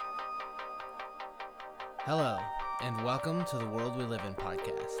Hello, and welcome to the World We Live In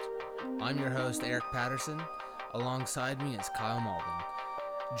podcast. I'm your host, Eric Patterson. Alongside me is Kyle Malden.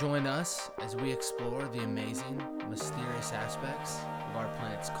 Join us as we explore the amazing, mysterious aspects of our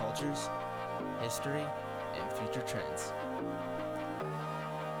planet's cultures, history, and future trends.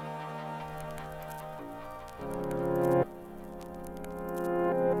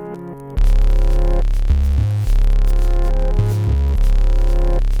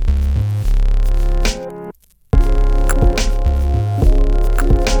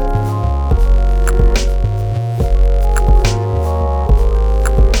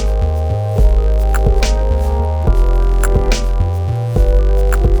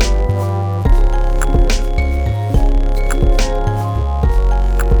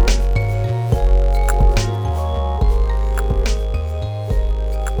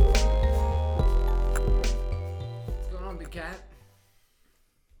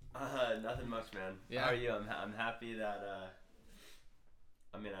 Nothing much, man. Yeah. How are you? I'm happy that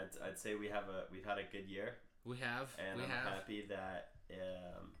I'd say we've had a good year, We have. and I'm happy that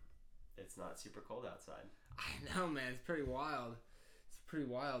it's not super cold outside. I know, man. It's pretty wild.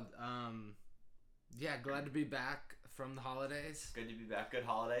 Yeah, glad to be back from the holidays. Good to be back. Good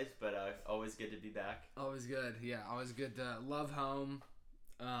holidays, but always good to be back. Always good. Yeah, always good to love home.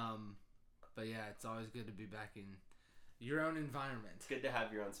 But yeah, it's always good to be back in your own environment. It's good to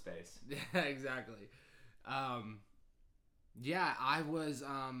have your own space. Yeah, exactly. Yeah, I was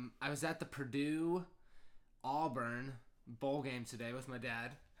at the Purdue Auburn bowl game today with my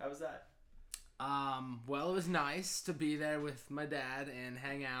dad. How was that? Well, it was nice to be there with my dad and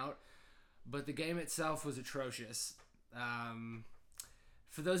hang out, but the game itself was atrocious.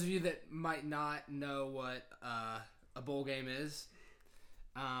 For those of you that might not know what a bowl game is,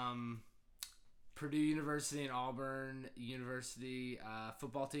 Purdue University and Auburn University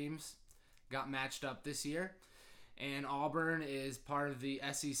football teams got matched up this year, and Auburn is part of the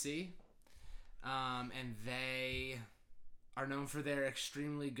SEC, and they are known for their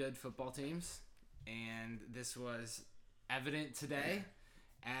extremely good football teams, and this was evident today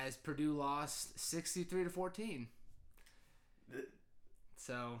as Purdue lost 63-14.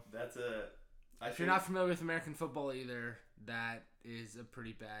 So if you're not familiar with American football either, that is a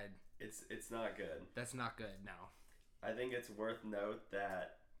pretty bad. It's not good. That's not good. No. I think it's worth note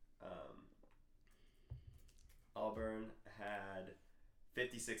that Auburn had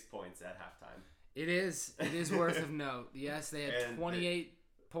 56 points at halftime. It is worth of note. Yes, they had 28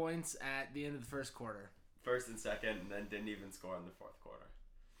 points at the end of the first quarter. First and second, and then didn't even score in the fourth quarter.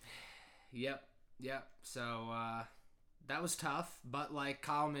 Yep. So that was tough, but like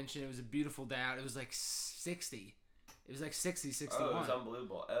Kyle mentioned, it was a beautiful day out. It was like 60. It was like 60, 61. Oh, it was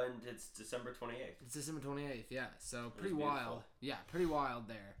unbelievable. And it's December 28th. It's December 28th, yeah. So pretty beautiful. wild. Yeah, pretty wild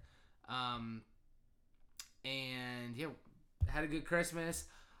there. And yeah, had a good Christmas.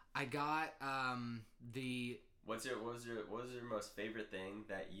 I got What was your most favorite thing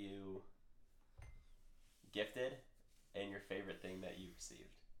that you gifted, and your favorite thing that you received?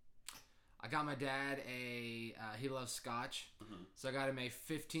 I got my dad he loves scotch, so I got him a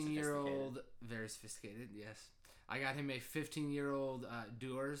 15-year-old, very sophisticated, yes. I got him a 15-year-old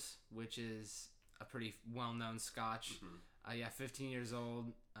Dewar's, which is a pretty well-known scotch. 15 years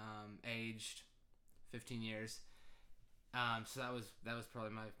old, aged 15 years. So that was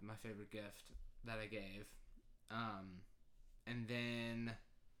probably my favorite gift that I gave. And then,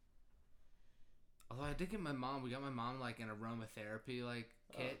 although I did get we got my mom like an aromatherapy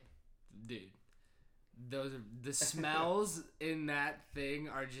kit. Dude, the smells in that thing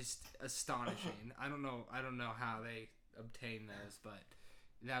are just astonishing. I don't know how they obtain those, but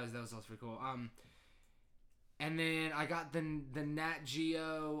that was also pretty cool. And then I got the Nat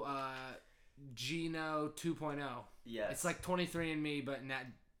Geo Geno 2.0. Yes. It's like 23andMe, but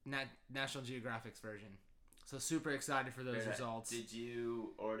National Geographic's version. So super excited for those results. Did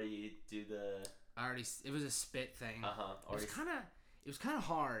you already do the? It was a spit thing. It was kind of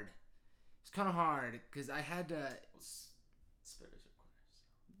hard. It's kind of hard because I had to. Spitters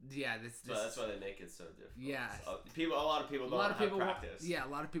requires. Yeah, So that's why they make it so difficult. Yeah, A lot of people don't have practice. Yeah, a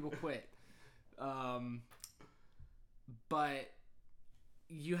lot of people quit. But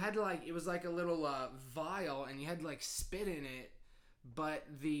you had to it was like a little vial, and you had to spit in it, but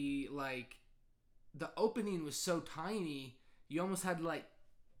the opening was so tiny, you almost had to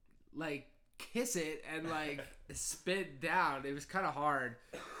kiss it and spit down. It was kind of hard.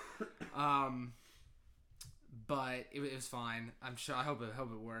 But it was fine. I'm sure. I hope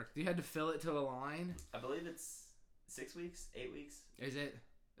it worked. You had to fill it to a line. I believe it's 6 weeks, 8 weeks. Is it?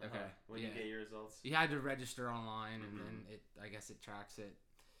 Okay. When you get your results. You had to register online, and then I guess it tracks it.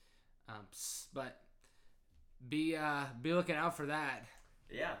 But be looking out for that.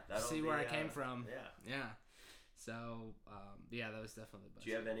 Yeah, that'll see where I came from. Yeah. Yeah. So that was definitely the best. Do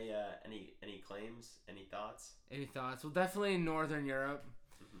you have any claims? Any thoughts? Any thoughts? Well, definitely in Northern Europe.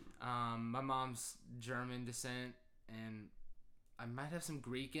 My mom's German descent, and I might have some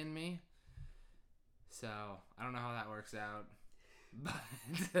Greek in me. So I don't know how that works out.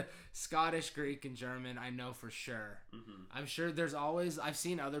 But Scottish, Greek, and German, I know for sure. I'm sure there's always, I've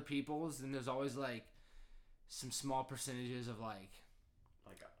seen other people's, and there's always like some small percentages of like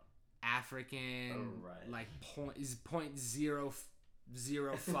African, like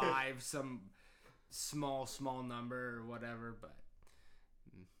 0.005, some small number or whatever. But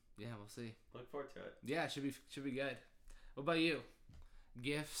yeah, we'll see. Look forward to it. Yeah, should be good. What about you?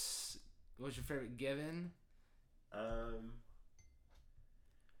 Gifts? What's your favorite given?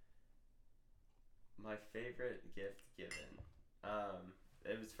 My favorite gift given.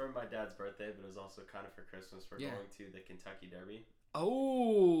 It was for my dad's birthday, but it was also kind of for Christmas. We're going to the Kentucky Derby.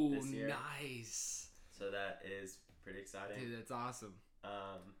 Oh, this year. Nice. So that is pretty exciting. Dude, that's awesome.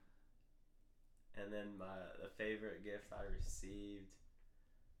 And then the favorite gift I received.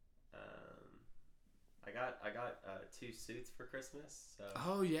 I got 2 suits for Christmas. So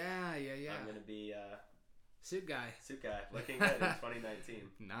oh yeah. I'm gonna be suit guy. Looking good in 2019.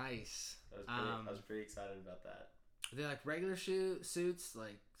 Nice. I was pretty excited about that. Are they like regular suits,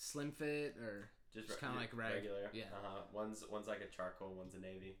 like slim fit, or just kind of like regular? Yeah. One's like a charcoal, one's a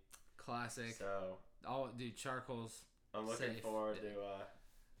navy. Classic. So charcoal's. I'm looking safe. forward to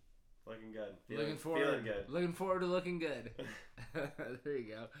looking good. Feeling good. Looking forward to looking good. There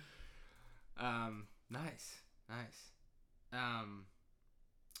you go. Nice.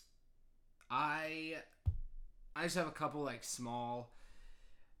 I just have a couple like small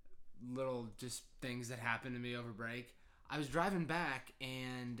little just things that happened to me over break. I was driving back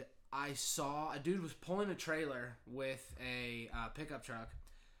and I saw a dude was pulling a trailer with a pickup truck.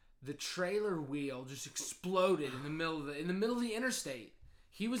 The trailer wheel just exploded in the middle of the interstate.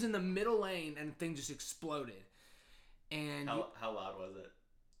 He was in the middle lane and the thing just exploded. And how loud was it?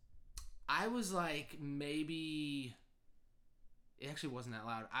 I was like maybe. It actually wasn't that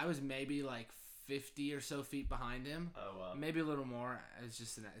loud. I was maybe like 50 or so feet behind him. Oh wow. Maybe a little more. It's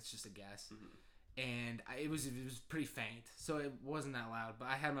just a guess. And it was pretty faint, so it wasn't that loud. But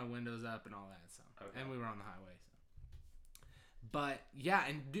I had my windows up and all that, so and we were on the highway. So. But yeah,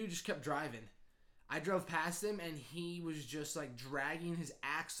 and dude just kept driving. I drove past him, and he was just like dragging his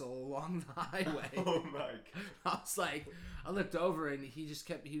axle along the highway. Oh my god! I was like, I looked over, and he just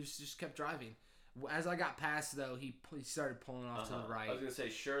kept driving. As I got past, though, he started pulling off to the right. I was gonna say,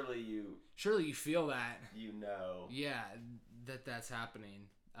 surely you feel that. You know. Yeah, that's happening.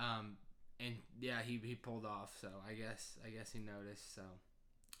 And yeah, he pulled off. So I guess he noticed. So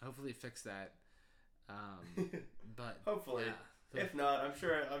hopefully he fixed that. But hopefully, yeah. If not, I'm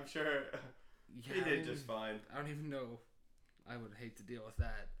sure. Yeah, he did just fine. I don't even know. I would hate to deal with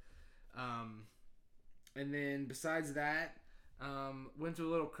that. And then besides that, went to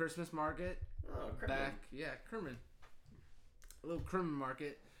a little Christmas market. Oh, Kerman. Kerman. A little Kerman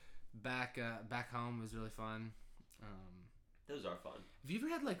market back home was really fun. Those are fun. Have you ever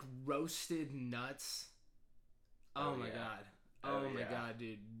had like roasted nuts? Oh my god. Oh my god,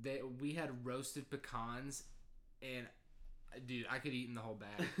 dude. We had roasted pecans, and dude, I could eat in the whole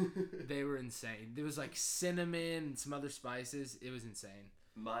bag. They were insane. There was like cinnamon and some other spices. It was insane.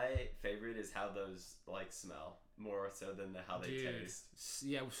 My favorite is how those like smell more so than how they taste.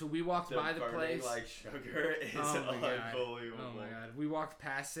 Yeah, so we walked by the place. Like sugar is unbelievable. Oh my god. We walked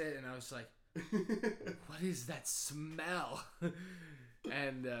past it and I was like, what is that smell?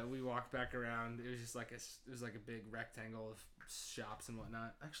 And we walked back around. It was just like a big rectangle of shops and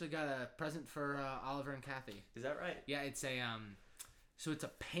whatnot. I actually got a present for Oliver and Kathy. Is that right? Yeah, it's a so it's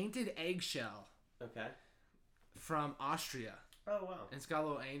a painted eggshell. Okay. From Austria. Oh wow. And it's got a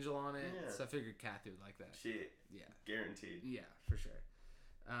little angel on it. Yeah. So I figured Kathy would like that. Yeah. Guaranteed. Yeah, for sure.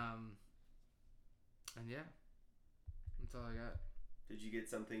 And yeah, that's all I got. Did you get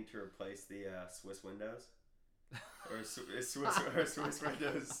something to replace the Swiss windows? Or Swiss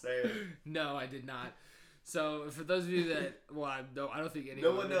windows staying? No, I did not. So for those of you that, I don't think anyone.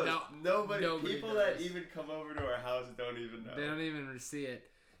 No one knows. Nobody people knows. that even come over to our house don't even know. They don't even see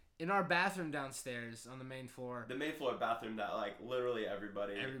it. In our bathroom downstairs on the main floor. The main floor bathroom that like literally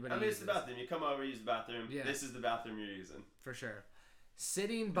everybody. It's the bathroom. You come over, use the bathroom. Yeah. This is the bathroom you're using. For sure.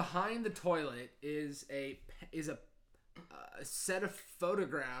 Sitting behind the toilet is a set of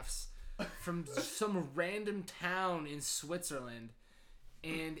photographs from some random town in Switzerland,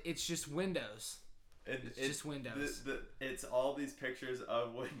 and it's just windows. It's just windows. It's all these pictures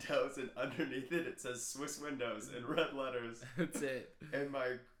of windows, and underneath it says Swiss Windows in red letters. That's it. And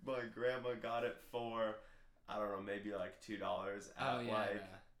my grandma got it for, I don't know, maybe like $2 at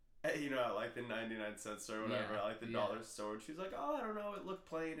at like the 99-cent store or whatever, like the dollar store. And she's like, oh, I don't know, it looked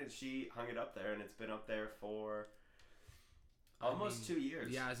plain, and she hung it up there, and it's been up there for almost 2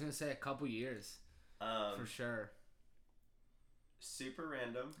 years. Yeah, I was gonna say a couple years. For sure. Super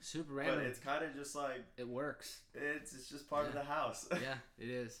random. But it's kind of just like... It works. It's just part of the house. Yeah, it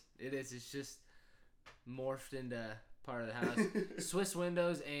is. It's just morphed into part of the house. Swiss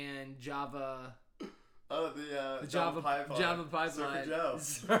Windows and Java... Oh, the Java pipeline. Java pipeline. Surfer Joe.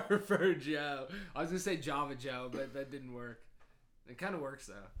 Surfer Joe. I was going to say Java Joe, but that didn't work. It kind of works,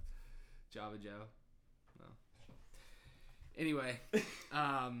 though. Java Joe. Well. Anyway.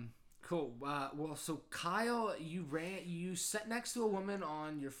 Cool. Well, so Kyle, you sat next to a woman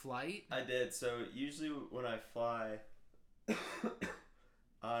on your flight? I did. So usually when I fly,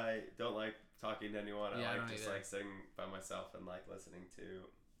 I don't like talking to anyone. I like just like sitting by myself and like listening to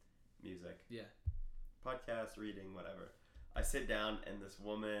music. Yeah. Podcast, reading, whatever. I sit down and this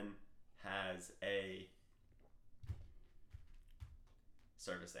woman has a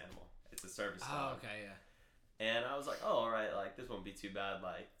service animal. It's a service dog. Oh, okay, yeah. And I was like, oh, all right, like, this won't be too bad.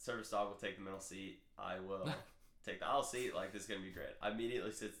 Like, service dog will take the middle seat. I will take the aisle seat. Like, this is going to be great. I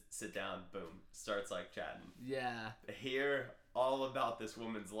immediately sit down, boom, starts, like, chatting. Yeah. Hear all about this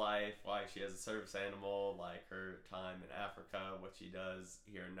woman's life, why she has a service animal, like, her time in Africa, what she does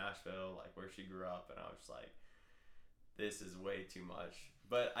here in Nashville, like, where she grew up. And I was just like, this is way too much.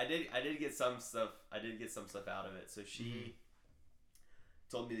 But I did get some stuff out of it. So she...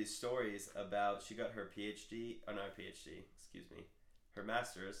 told me these stories about, she got her her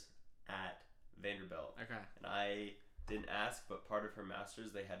master's at Vanderbilt. Okay. And I didn't ask, but part of her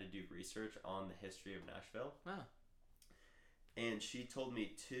master's, they had to do research on the history of Nashville. Wow. And she told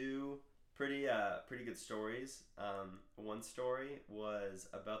me two pretty good stories. One story was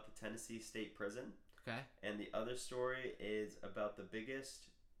about the Tennessee State Prison. Okay. And the other story is about the biggest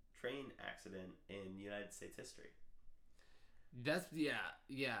train accident in United States history. That's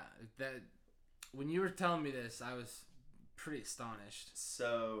that when you were telling me this, I was pretty astonished.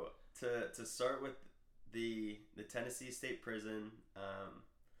 So to start with, the Tennessee State Prison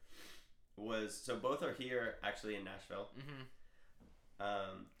so both are here actually in Nashville.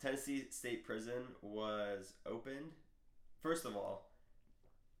 Tennessee State Prison was opened. First of all,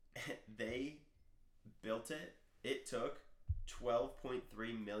 they built it. It took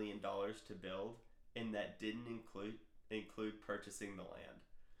 $12.3 million to build, and that didn't include purchasing the land.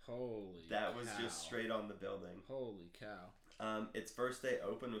 Holy That was cow. just straight on the building. Holy cow. Its first day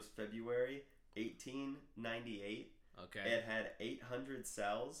open was February 1898. Okay. It had 800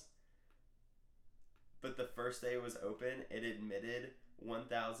 cells. But the first day it was open, it admitted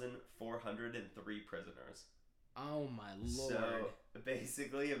 1,403 prisoners. Oh my lord. So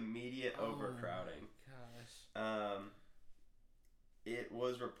basically immediate overcrowding. Oh my gosh. It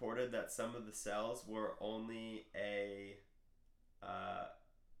was reported that some of the cells were only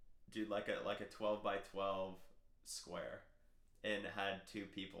like a 12 by 12 square, and had 2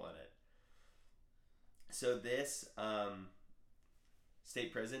 people in it. So this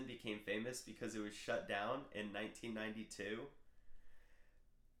state prison became famous because it was shut down in 1992.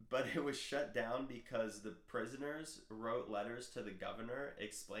 But it was shut down because the prisoners wrote letters to the governor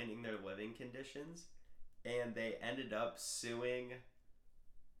explaining their living conditions, and they ended up suing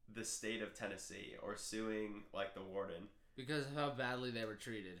the state of Tennessee, or suing like the warden, because of how badly they were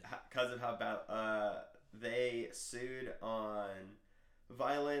treated. Because of how bad they sued on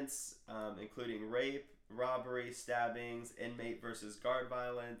violence, including rape, robbery, stabbings, inmate versus guard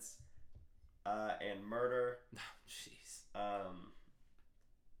violence, and murder. Jeez.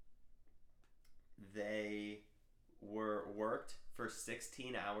 They were worked for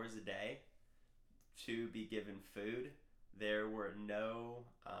 16 hours a day to be given food. There were no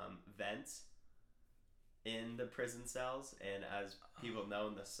vents in the prison cells, and as people know,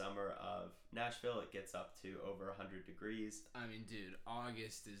 in the summer of Nashville, it gets up to over 100 degrees. I mean, dude,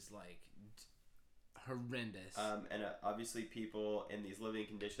 August is like horrendous. And obviously people in these living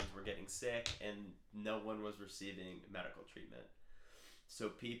conditions were getting sick, and no one was receiving medical treatment. So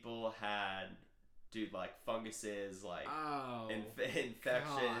people had, like funguses, like infection,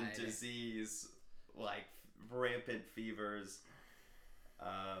 God. disease, like rampant fevers.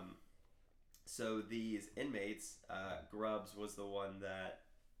 So these inmates, Grubbs was the one that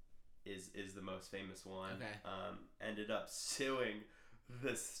is the most famous one. Okay. Ended up suing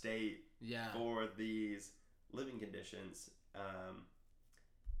the state for these living conditions,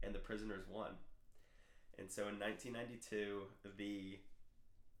 and the prisoners won. And so in 1992, the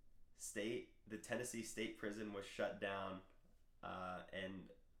Tennessee State Prison was shut down, and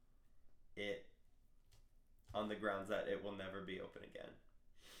it, on the grounds that it will never be open again.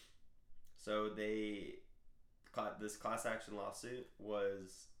 So this class action lawsuit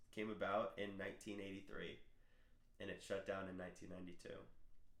came about in 1983, and it shut down in 1992.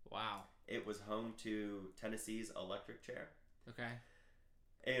 Wow. It was home to Tennessee's electric chair. Okay.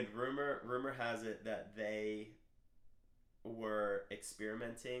 And rumor has it that they were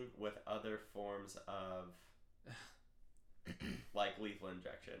experimenting with other forms of like lethal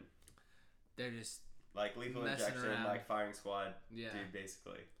injection. They're just like lethal injection, around. like firing squad, yeah, dude,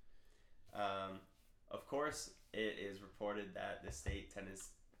 basically. Of course, it is reported that the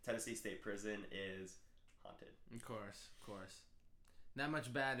Tennessee State Prison is haunted. Of course. Not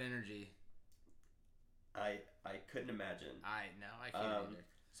much bad energy. I couldn't imagine. I can't either.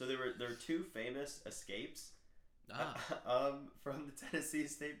 So there were two famous escapes from the Tennessee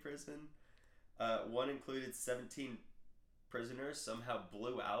State Prison. One included 17 prisoners somehow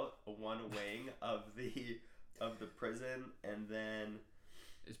blew out one wing of the prison, and then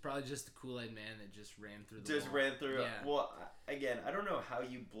it's probably just the Kool-Aid man that just ran through the wall. Ran through. Yeah. Well, again, I don't know how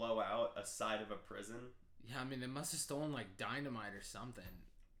you blow out a side of a prison. Yeah, I mean, they must have stolen like dynamite or something.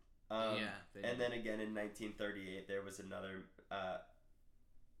 And then again in 1938, there was another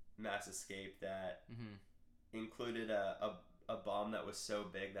mass escape that included a bomb that was so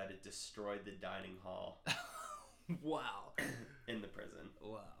big that it destroyed the dining hall. Wow. In the prison.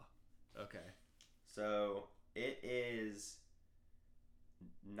 Wow. Okay. So it is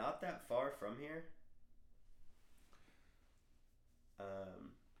not that far from here.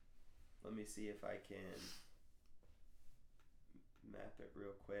 Let me see if I can map it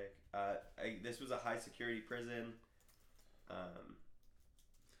real quick. This was a high security prison.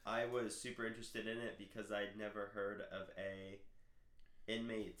 I was super interested in it because I'd never heard of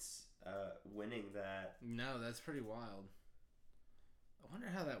inmates winning that. No, that's pretty wild. I wonder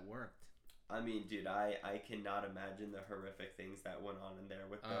how that worked. I mean, dude, I cannot imagine the horrific things that went on in there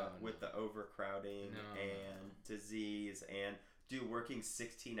with the overcrowding and disease and working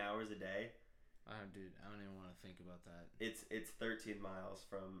 16 hours a day. Dude, I don't even want to think about that. It's 13 miles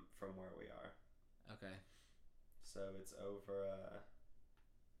from where we are. Okay. So it's over.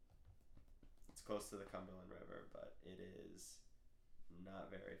 It's close to the Cumberland River, but it is not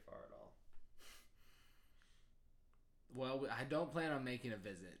very far at all. Well, I don't plan on making a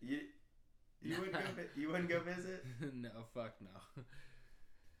visit. You wouldn't go visit? No, fuck no.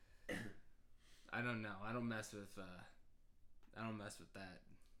 I don't know. I don't mess with that.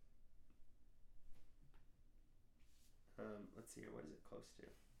 Let's see here. What is it close to?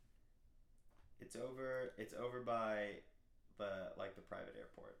 It's over by the private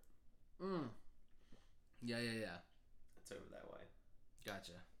airport. Yeah. It's over that way.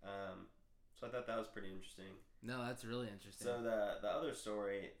 Gotcha. So I thought that was pretty interesting. No, that's really interesting. So the other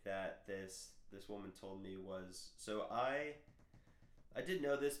story that this woman told me was, so I did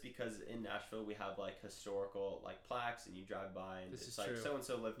know this because in Nashville we have like historical like plaques, and you drive by and it's like so and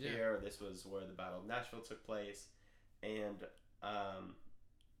so lived here, or this was where the Battle of Nashville took place. And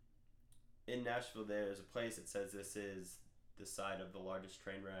in Nashville there's a place that says this is the site of the largest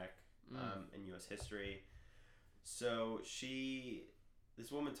train wreck in U.S. history. So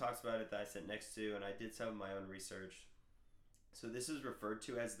this woman talks about it that I sat next to, and I did some of my own research. So this is referred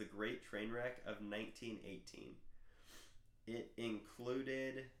to as the Great Train Wreck of 1918. It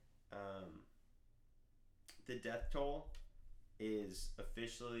included the death toll is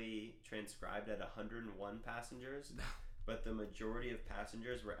officially transcribed at 101 passengers, but the majority of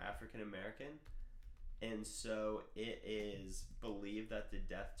passengers were African American, and so it is believed that the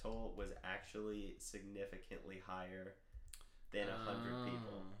death toll was actually significantly higher than 100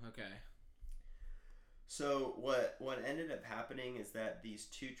 people. Okay. So what ended up happening is that these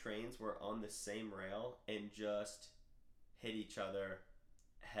two trains were on the same rail and just hit each other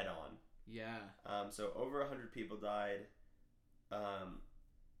head on. Yeah. So over 100 people died. A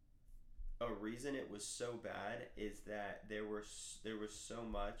reason it was so bad is that there was so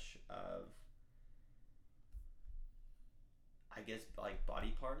much of, I guess, like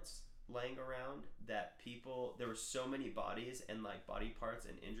body parts laying around that there were so many bodies and like body parts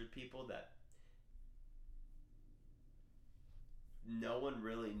and injured people that no one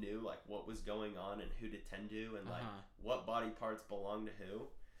really knew like what was going on and who to tend to and like what body parts belonged to who.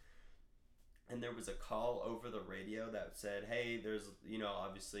 And there was a call over the radio that said, hey, there's,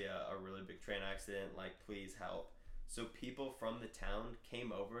 obviously a really big train accident, like, please help. So people from the town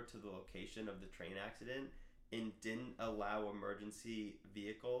came over to the location of the train accident and didn't allow emergency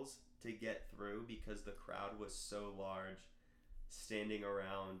vehicles to get through because the crowd was so large, standing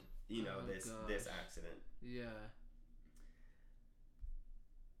around. This accident. Yeah.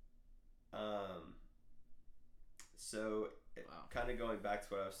 So, wow. Kind of going back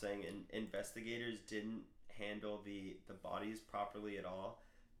to what I was saying, investigators didn't handle the bodies properly at all.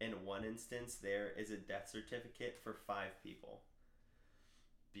 In one instance, there is a death certificate for 5 people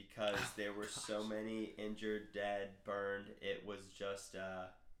because there were so many injured, dead, burned. It was just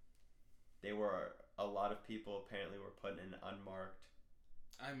they were a lot of people apparently were put in an unmarked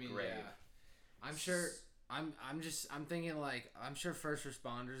grave. Yeah. I'm sure. I'm thinking like I'm sure first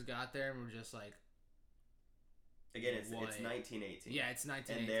responders got there and were just like. Again, it's 1918. Yeah, it's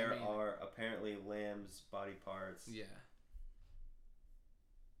 1918. And there are apparently limbs, body parts. Yeah.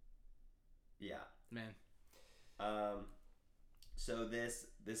 Yeah. Man. So this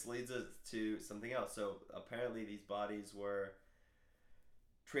leads us to something else. So apparently these bodies were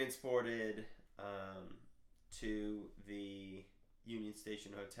transported to the Union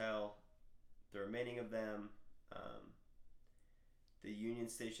Station Hotel. The remaining of them, the Union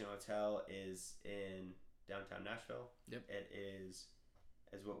Station Hotel is in downtown Nashville. Yep. It is,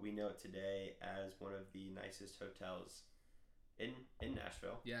 as what we know it today, as one of the nicest hotels in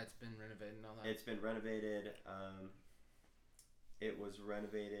Nashville. Yeah, it's been renovated and all that. It's been renovated. It was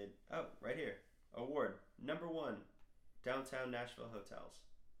renovated. Oh, right here. Award number 1, downtown Nashville hotels,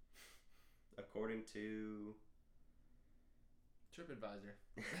 according to TripAdvisor.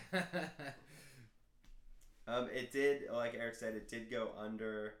 It did, like Eric said, it did go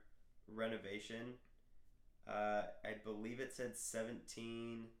under renovation. I believe it said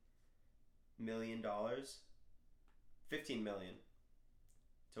 $17 million, $15 million,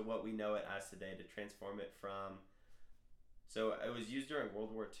 to what we know it as today, to transform it from. So it was used during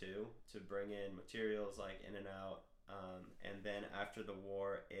World War II to bring in materials like in and out, and then after the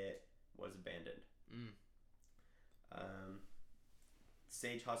war, it was abandoned.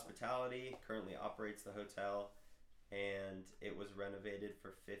 Sage Hospitality currently operates the hotel, and it was renovated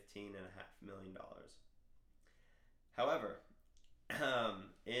for $15.5 million. However,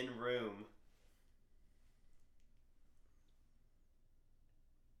 in room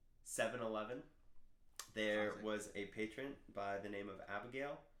 711, there was a patron by the name of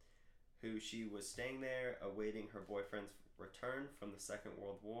Abigail, who she was staying there awaiting her boyfriend's return from the Second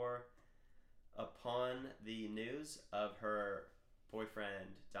World War. Upon the news of her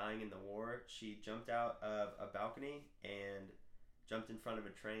boyfriend dying in the war, she jumped out of a balcony and jumped in front of a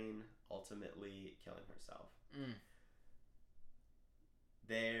train, ultimately killing herself.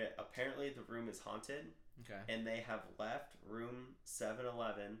 Apparently the room is haunted. Okay. And they have left room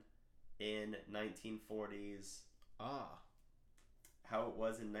 711 in 1940s. How it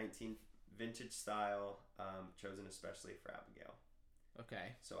was in vintage style, chosen especially for Abigail.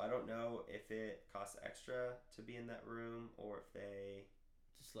 Okay. So I don't know if it costs extra to be in that room, or if they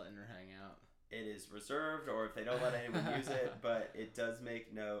just letting her hang out. It is reserved, or if they don't let anyone use it. But it does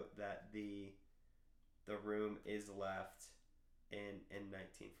make note that the room is left in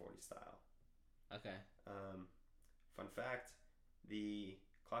 1940 style. Okay. Fun fact: the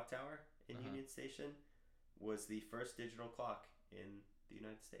clock tower in Union Station was the first digital clock in the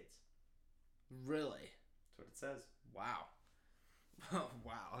United States. Really? That's what it says. Wow.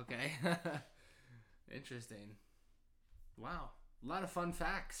 Wow. Okay. Interesting. Wow. A lot of fun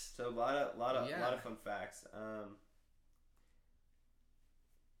facts. So a lot of fun facts.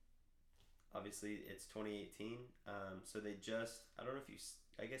 Obviously, it's 2018. So they just, I don't know if you,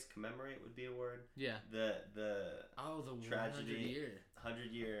 I guess commemorate would be a word. Yeah. The tragedy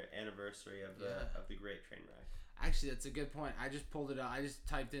 100-year anniversary of the Great Train Wreck. Actually, that's a good point. I just pulled it up. I just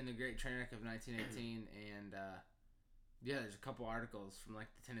typed in the Great Train Wreck of 1918, and there's a couple articles from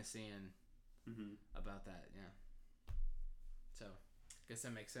like the Tennessean about that. Yeah. So, I guess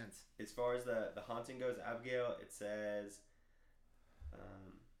that makes sense. As far as the haunting goes, Abigail, it says,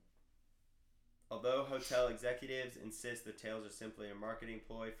 although hotel executives insist the tales are simply a marketing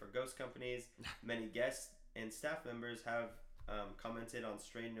ploy for ghost companies, many guests and staff members have commented on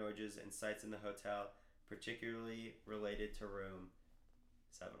strange noises and sights in the hotel, particularly related to room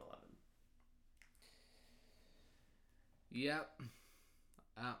 711. Yep.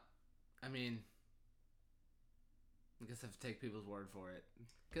 I mean, I guess I have to take people's word for it,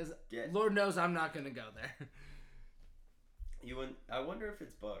 because Lord knows I'm not gonna go there. I wonder if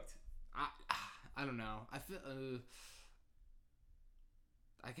it's booked. I don't know. I feel.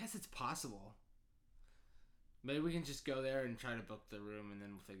 I guess it's possible. Maybe we can just go there and try to book the room, and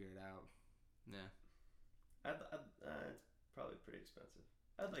then we'll figure it out. Yeah. It's probably pretty expensive.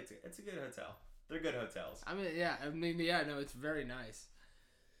 I'd like to. It's a good hotel. They're good hotels. I mean, yeah. No, it's very nice.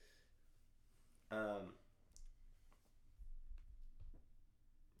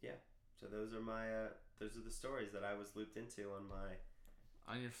 Yeah. So those are my those are the stories that I was looped into on my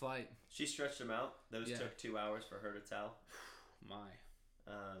on your flight. She stretched them out. Those took 2 hours for her to tell. My.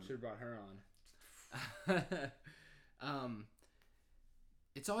 Should have brought her on.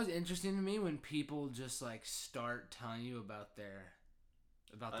 It's always interesting to me when people just like start telling you about their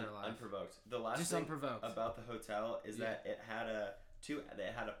life unprovoked. The last just thing unprovoked about the hotel is that it had a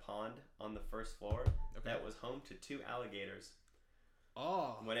pond on the first floor that was home to 2 alligators.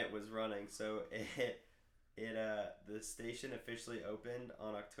 Oh. When it was running, so the station officially opened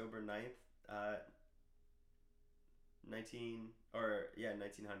on October 9th,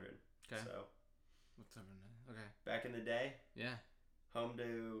 1900. Okay. So. October 9th. Okay. Back in the day. Yeah. Home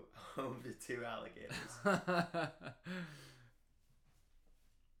to 2 alligators. I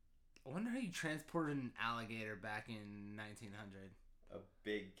wonder how you transported an alligator back in 1900. A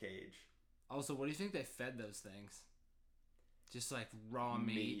big cage. Also, what do you think they fed those things? Just like raw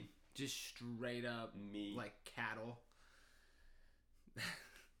meat. Just straight up meat. Like cattle.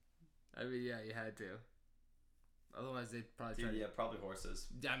 I mean, yeah, you had to. Otherwise, they'd probably probably horses.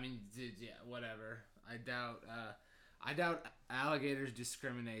 I mean, whatever. I doubt alligators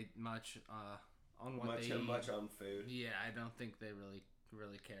discriminate much on what they eat. Much on food. Yeah, I don't think they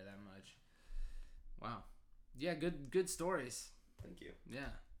really care that much. Wow. Yeah, good stories. Thank you.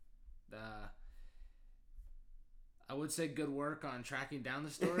 Yeah. I would say good work on tracking down the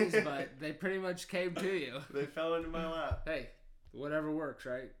stories, but they pretty much came to you. They fell into my lap. Hey, whatever works,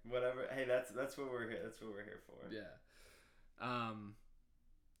 right? Whatever. Hey, that's what we're here. That's what we're here for. Yeah.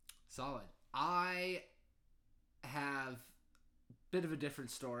 Solid. I have a bit of a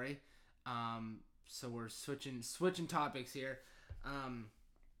different story. So we're switching topics here. I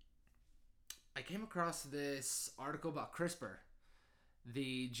came across this article about CRISPR,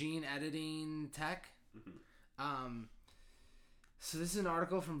 the gene editing tech. Mm-hmm. So this is an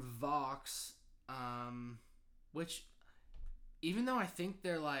article from Vox, which, even though I think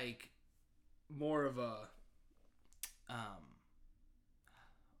they're like more of a, I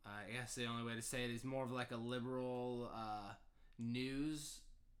guess the only way to say it is more of like a liberal news.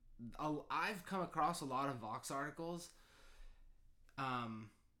 I've come across a lot of Vox articles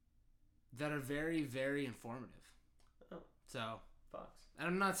that are very, very informative. Oh. So, Vox. And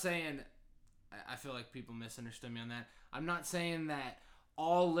I'm not saying, I feel like people misunderstood me on that. I'm not saying that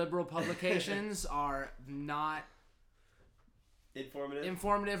all liberal publications are not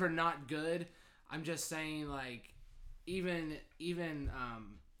informative or not good. I'm just saying, like, even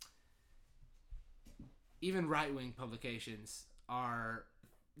right-wing publications are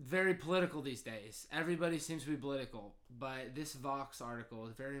very political these days. Everybody seems to be political, but this Vox article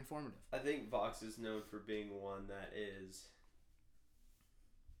is very informative. I think Vox is known for being one that is,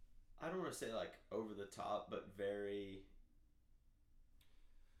 I don't want to say like over the top, but very,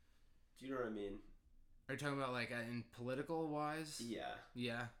 do you know what I mean? Are you talking about like in political wise? Yeah.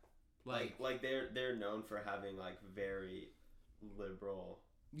 Yeah. Like they're known for having like very liberal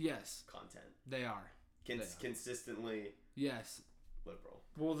content. They are. Consistently liberal.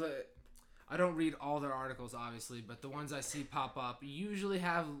 Well, I don't read all their articles, obviously, but the ones I see pop up usually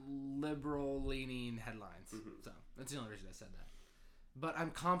have liberal-leaning headlines. Mm-hmm. So that's the only reason I said that. But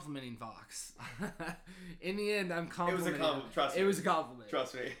I'm complimenting Vox. In the end, I'm complimenting. It was a compliment. Trust me. It was a compliment.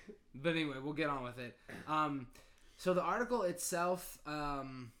 Trust me. But anyway, we'll get on with it. So the article itself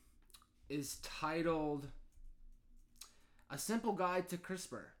is titled "A Simple Guide to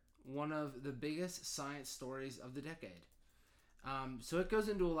CRISPR: One of the Biggest Science Stories of the Decade." So it goes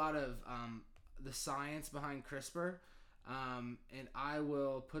into a lot of the science behind CRISPR, and I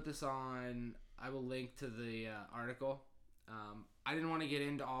will put this on. I will link to the article. I didn't want to get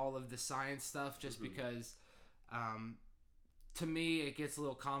into all of the science stuff just because, to me, it gets a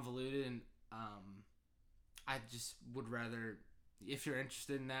little convoluted, and I just would rather, if you're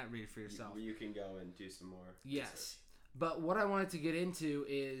interested in that, read it for yourself. You can go and do some more. Yes, research. But what I wanted to get into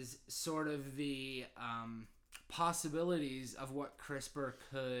is sort of the possibilities of what CRISPR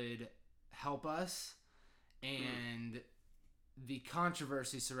could help us and the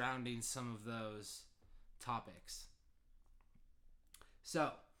controversy surrounding some of those topics.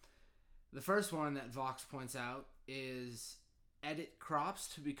 So, the first one that Vox points out is edit crops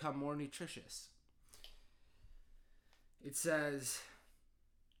to become more nutritious. It says...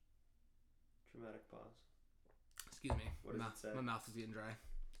 Dramatic pause. Excuse me. What does it say? My mouth is getting dry.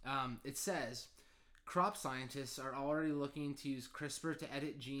 It says... Crop scientists are already looking to use CRISPR to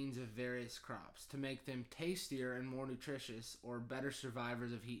edit genes of various crops to make them tastier and more nutritious or better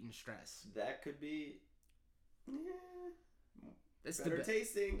survivors of heat and stress. That could be... It's better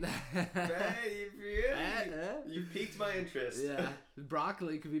tasting. You piqued my interest. Yeah,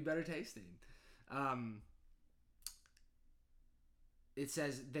 broccoli could be better tasting. It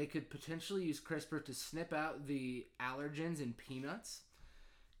says they could potentially use CRISPR to snip out the allergens in peanuts.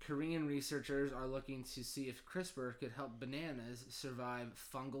 Korean researchers are looking to see if CRISPR could help bananas survive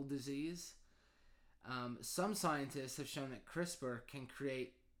fungal disease. Some scientists have shown that CRISPR can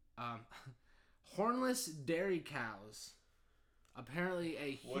create hornless dairy cows. Apparently,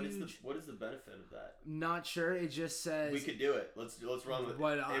 a huge. What is the benefit of that? Not sure. It just says we could do it. Let's run with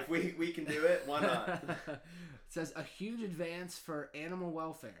why it. not? If we can do it, why not? It says a huge advance for animal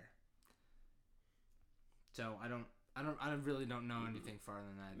welfare. So I really don't know anything farther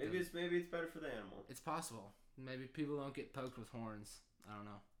than that. Maybe it's better for the animal. It's possible. Maybe people don't get poked with horns. I don't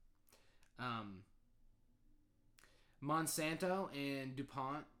know. Monsanto and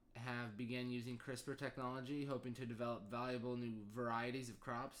DuPont have begun using CRISPR technology, hoping to develop valuable new varieties of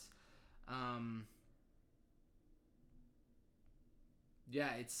crops.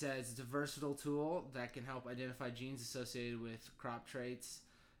 Yeah, it says it's a versatile tool that can help identify genes associated with crop traits.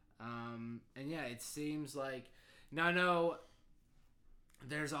 And yeah, it seems like... Now, I know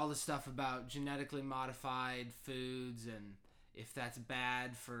there's all this stuff about genetically modified foods and if that's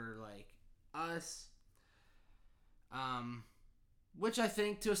bad for, like, us. Which I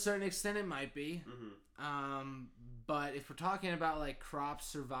think to a certain extent it might be. Mm-hmm. But if we're talking about, like, crops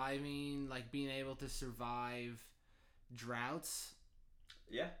surviving, like, being able to survive droughts...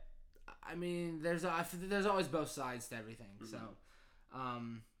 Yeah. I mean, there's always both sides to everything. Mm-hmm. So,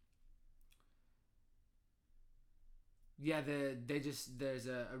 yeah, there's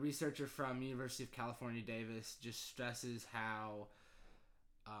a researcher from University of California, Davis, just stresses how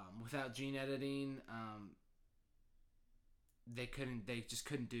without gene editing, they just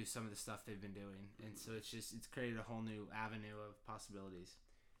couldn't do some of the stuff they've been doing, and so it's created a whole new avenue of possibilities.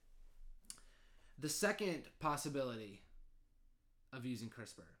 The second possibility of using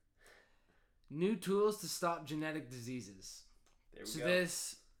CRISPR. New tools to stop genetic diseases. There we go.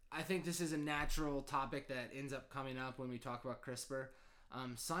 I think this is a natural topic that ends up coming up when we talk about CRISPR.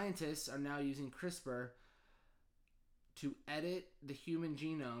 Scientists are now using CRISPR to edit the human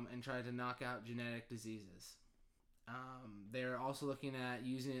genome and try to knock out genetic diseases. They're also looking at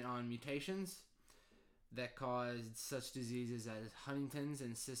using it on mutations that cause such diseases as Huntington's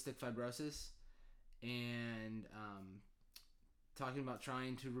and cystic fibrosis, and talking about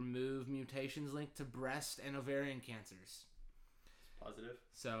trying to remove mutations linked to breast and ovarian cancers. Positive.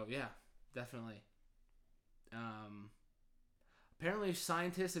 So, yeah, definitely. Apparently,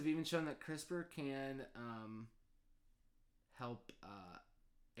 scientists have even shown that CRISPR can help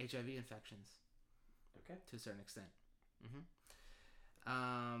HIV infections. Okay. To a certain extent.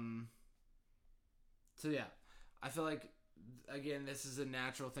 So, yeah, I feel like, again, this is a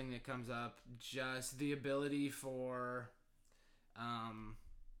natural thing that comes up. Just the ability for...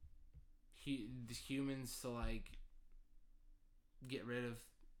 the humans to, like, get rid of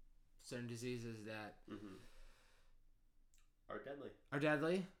certain diseases that are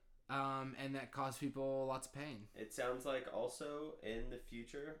deadly, and that cause people lots of pain. It sounds like also in the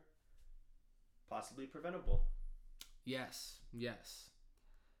future possibly preventable. Yes,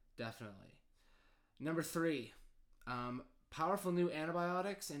 definitely. Number 3, powerful new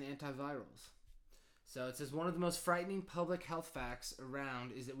antibiotics and antivirals. So it says one of the most frightening public health facts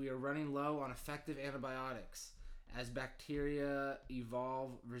around is that we are running low on effective antibiotics as bacteria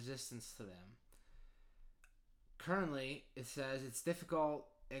evolve resistance to them. Currently, it says it's difficult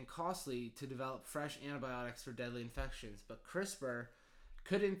and costly to develop fresh antibiotics for deadly infections, but CRISPR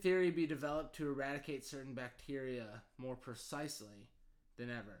could in theory be developed to eradicate certain bacteria more precisely than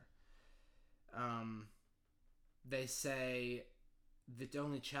ever. They say the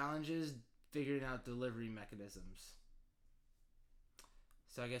only challenge is figuring out delivery mechanisms.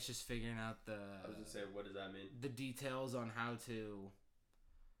 So I guess just figuring out I was gonna say, what does that mean? The details on how to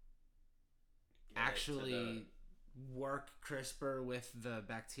actually work CRISPR with the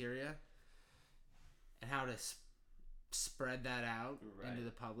bacteria and how to spread that out into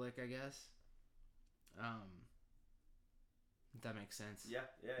the public, I guess. If that makes sense. Yeah.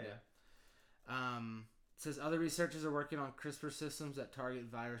 It says other researchers are working on CRISPR systems that target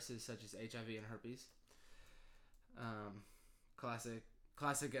viruses such as HIV and herpes.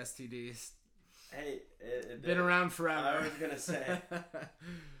 Classic STDs. Hey, been around forever. I was gonna say.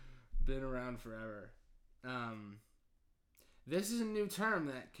 Been around forever. This is a new term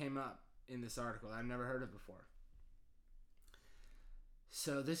that came up in this article I've never heard of before.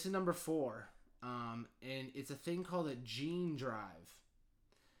 So this is number 4, and it's a thing called a gene drive.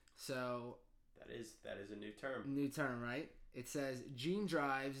 So that is a new term. New term, right? It says gene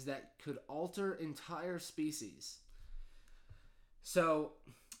drives that could alter entire species. So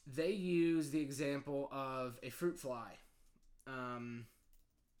they use the example of a fruit fly.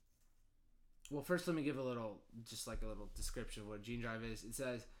 Well, first let me give a little description of what a gene drive is. It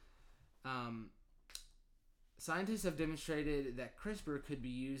says, scientists have demonstrated that CRISPR could be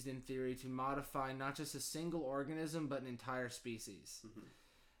used in theory to modify not just a single organism, but an entire species. Mm-hmm.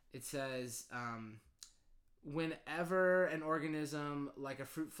 It says, whenever an organism like a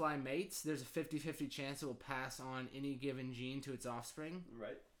fruit fly mates, there's a 50-50 chance it will pass on any given gene to its offspring.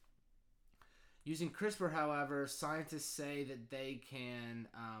 Right. Using CRISPR, however, scientists say that they can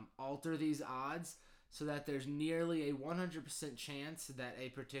alter these odds so that there's nearly a 100% chance that a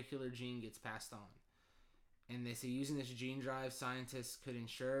particular gene gets passed on. And they say using this gene drive, scientists could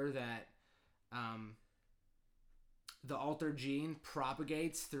ensure that the altered gene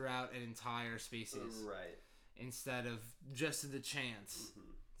propagates throughout an entire species. Right. Instead of just the chance.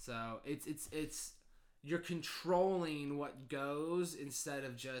 Mm-hmm. So it's you're controlling what goes instead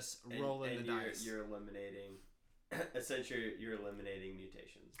of just rolling the dice. You're eliminating, essentially, you're eliminating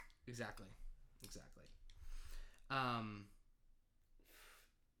mutations. Exactly.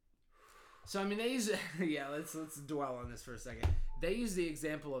 So I mean, they use let's dwell on this for a second. They use the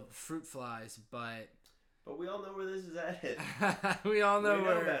example of fruit flies, but we all know where this is headed. we all know we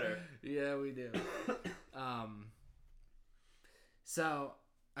where. Know better. Yeah, we do. So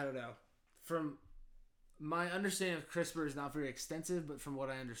I don't know. From my understanding of CRISPR is not very extensive, but from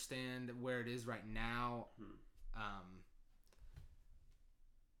what I understand where it is right now,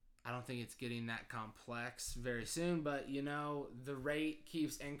 I don't think it's getting that complex very soon. But the rate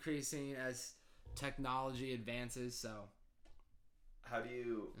keeps increasing as technology advances. So how do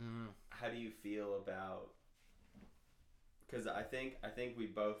you feel about? Because I think we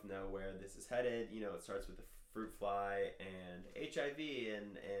both know where this is headed. It starts with the fruit fly and HIV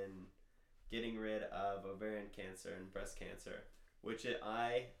and getting rid of ovarian cancer and breast cancer, which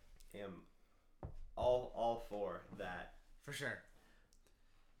I am all for that. For sure.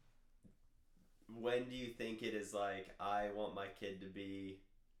 When do you think it is like, I want my kid to be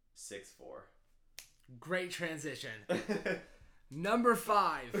 6'4"? Great transition. Number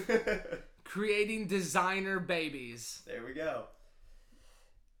 5. Creating designer babies. There we go.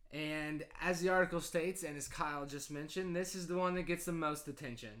 And as the article states, and as Kyle just mentioned, this is the one that gets the most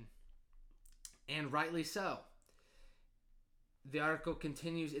attention. And rightly so. The article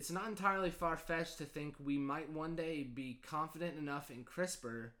continues, it's not entirely far-fetched to think we might one day be confident enough in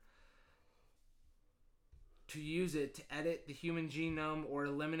CRISPR to use it to edit the human genome or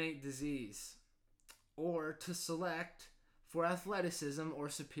eliminate disease, or to select for athleticism or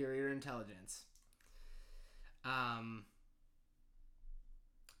superior intelligence.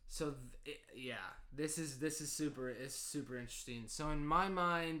 This is super interesting. So in my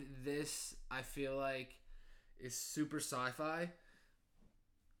mind, this I feel like is super sci-fi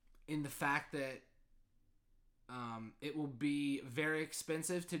in the fact that it will be very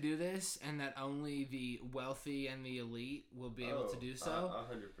expensive to do this, and that only the wealthy and the elite will be able to do so.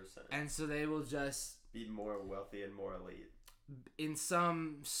 100%. And so they will just be more wealthy and more elite. In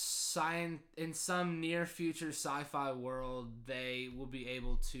some near future sci-fi world, they will be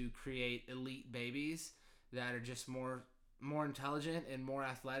able to create elite babies that are just more intelligent and more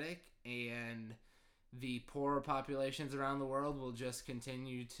athletic, and the poorer populations around the world will just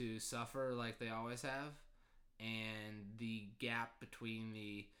continue to suffer like they always have. And the gap between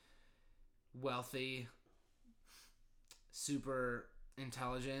the wealthy, super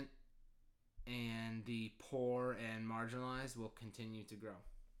intelligent, and the poor and marginalized will continue to grow.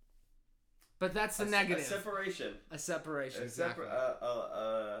 But that's the negative. A separation. Exactly.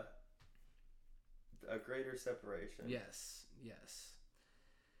 A greater separation. Yes.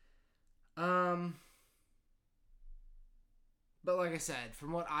 But like I said,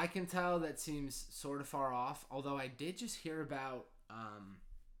 from what I can tell, that seems sort of far off. Although I did just hear about, I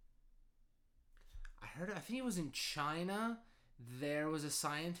think it was in China, there was a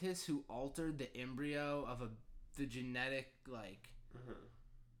scientist who altered the embryo of the genetic,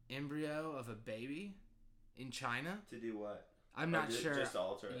 embryo of a baby in China. To do what? I'm not sure. Just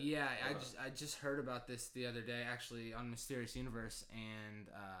alter it? Yeah, I just heard about this the other day, actually, on Mysterious Universe,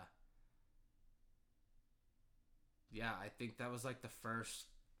 and, yeah, I think that was like the first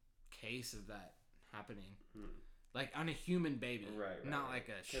case of that happening, like on a human baby, right? Not like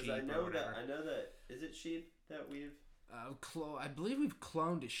a sheep. Because I know that. Is it sheep that we've? I believe we've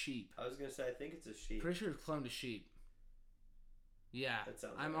cloned a sheep. I was gonna say I think it's a sheep. Pretty sure we've cloned a sheep. Yeah,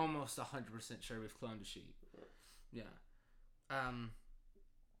 I'm right. almost 100% sure we've cloned a sheep. Yeah.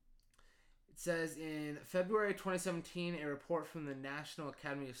 It says in February 2017, a report from the National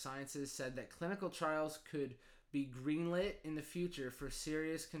Academy of Sciences said that clinical trials could be greenlit in the future for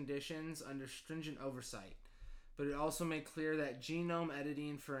serious conditions under stringent oversight. But it also made clear that genome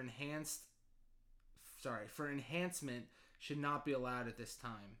editing for enhancement should not be allowed at this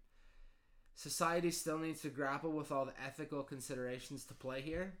time. Society still needs to grapple with all the ethical considerations to play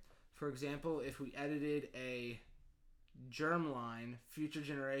here. For example, if we edited a germline, future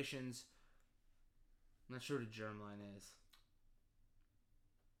generations... I'm not sure what a germline is.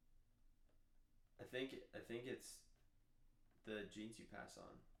 I think it's the genes you pass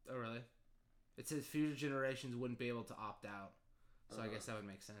on. Oh, really? It says future generations wouldn't be able to opt out. So I guess that would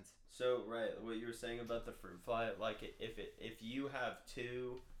make sense. So, right, what you were saying about the fruit fly, like if you have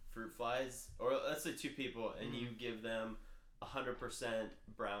two fruit flies, or let's say two people, and you give them 100%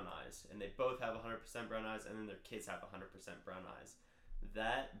 brown eyes, and they both have 100% brown eyes, and then their kids have 100% brown eyes,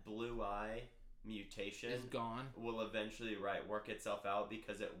 that blue eye mutation is gone. Will eventually work itself out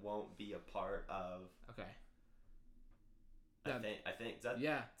because it won't be a part of. Okay. I think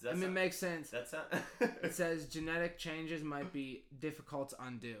it makes sense. That's not. It says genetic changes might be difficult to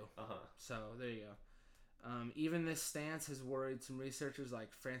undo. So there you go. Even this stance has worried some researchers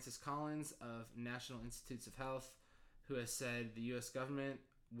like Francis Collins of National Institutes of Health, who has said the U.S. government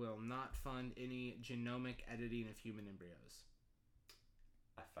will not fund any genomic editing of human embryos.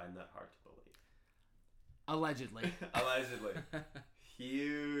 I find that hard to believe. Allegedly. Allegedly.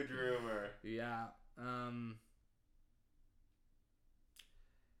 Huge rumor. Yeah.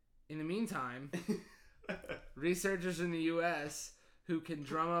 In the meantime, researchers in the U.S. who can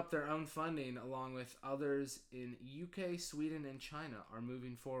drum up their own funding, along with others in UK, Sweden, and China, are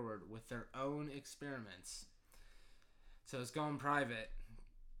moving forward with their own experiments. So it's going private,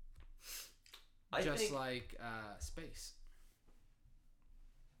 just like space.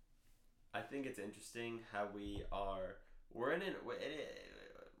 I think it's interesting how we're in an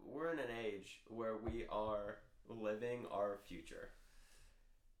age where we are living our future.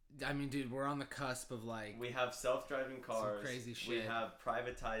 I mean, dude, we're on the cusp of we have self-driving cars, some crazy shit. We have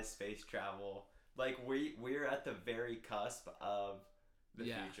privatized space travel. Like we're at the very cusp of the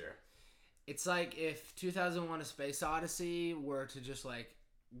future. It's like if 2001: A Space Odyssey were to just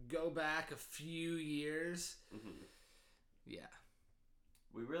go back a few years. Mm-hmm. Yeah.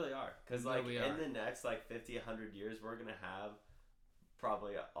 We really are. Because, in the next, 50, 100 years, we're going to have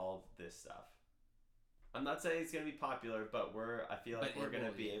probably all this stuff. I'm not saying it's going to be popular, but I feel like we're going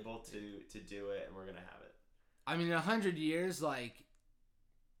to be able to do it, and we're going to have it. I mean, in 100 years,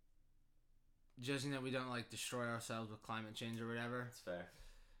 judging that we don't, destroy ourselves with climate change or whatever. That's fair.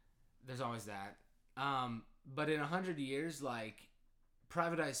 There's always that. But in 100 years,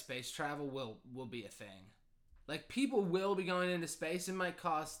 privatized space travel will be a thing. People will be going into space. It might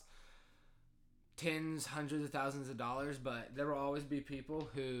cost tens, hundreds of thousands of dollars, but there will always be people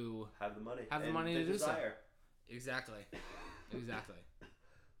who have the money to do so. Exactly.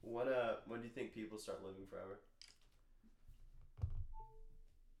 When do you think people start living forever?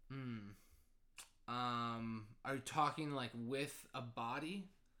 Are you talking with a body?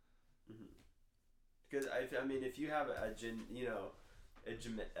 Because I mean, if you have a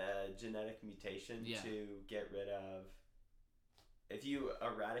genetic mutation to get rid of. If you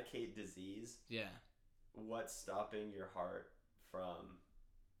eradicate disease, what's stopping your heart from?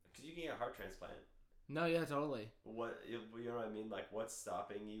 Because you can get a heart transplant. No, yeah, totally. What you know what I mean? What's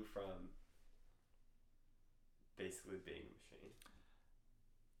stopping you from basically being a machine?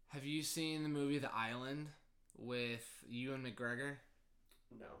 Have you seen the movie The Island with Ewan McGregor?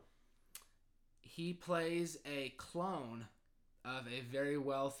 No. He plays a clone of a very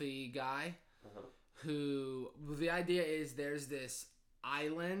wealthy guy who, the idea is there's this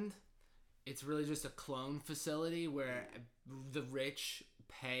island. It's really just a clone facility where the rich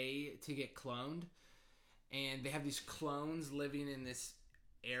pay to get cloned, and they have these clones living in this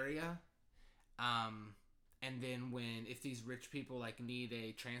area. And then if these rich people need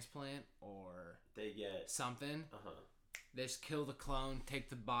a transplant or they get something, they just kill the clone,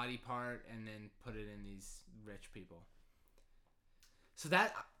 take the body part, and then put it in these rich people. So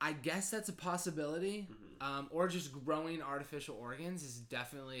I guess that's a possibility. Or just growing artificial organs is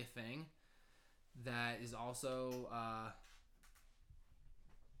definitely a thing that is also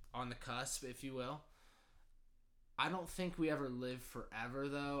on the cusp, if you will. I don't think we ever live forever,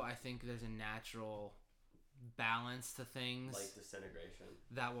 though. I think there's a natural balance to things. Like disintegration.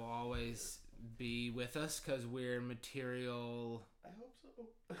 That will always be with us because we're material. I hope so.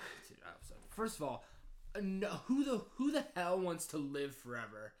 Dude, I hope so. First of all, no, who the hell wants to live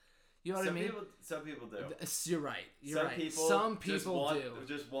forever? You know what I mean? Some people do. You're right. You're some right. People some people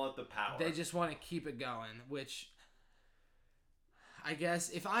just want the power. They just want to keep it going, which I guess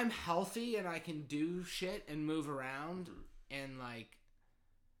if I'm healthy and I can do shit and move around and like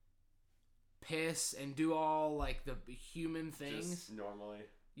piss and do all like the human things just normally.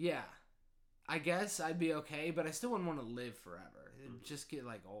 Yeah. I guess I'd be okay, but I still wouldn't want to live forever. It'd just get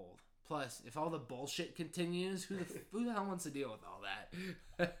like old. Plus, if all the bullshit continues, who the hell wants to deal with all that?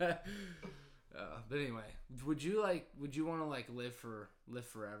 But anyway, would you want to like live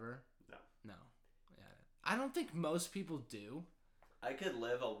forever? No. Yeah. I don't think most people do. I could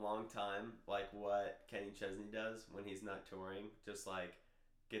live a long time, like what Kenny Chesney does when he's not touring. Just like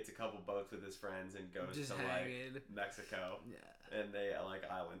gets a couple boats with his friends and goes to like Mexico. Yeah. And they like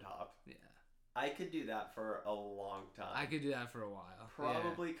island hop. Yeah. I could do that for a long time. I could do that for a while.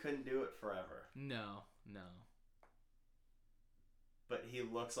 Probably couldn't do it forever. No. But he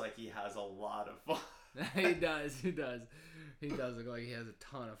looks like he has a lot of fun. He does. He does look like he has a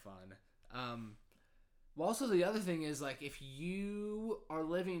ton of fun. Well, also the other thing is, like, if you are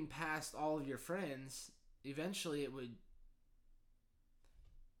living past all of your friends, eventually it would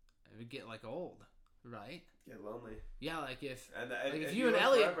get, like, old, right? Get lonely. Yeah, like if if you and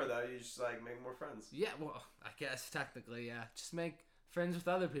Elliot forever though, you just like make more friends. Yeah, well, I guess technically, yeah, just make friends with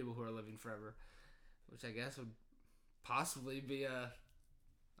other people who are living forever, which I guess would possibly be a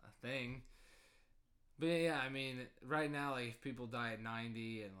thing. But yeah, I mean, right now, like if people die at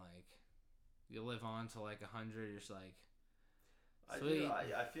 90 and like you live on to like 100, you're just like. Sweet.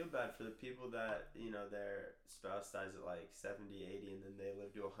 I feel bad for the people that, you know, their spouse dies at like 70, 80 and then they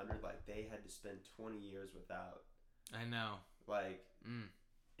live to 100. Like, they had to spend 20 years without. I know. Like,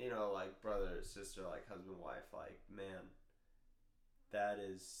 you know, like brother, sister, like husband, wife. Like, man, that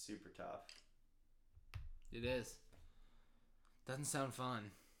is super tough. It is. Doesn't sound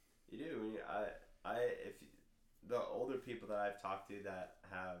fun. You do. If the older people that I've talked to that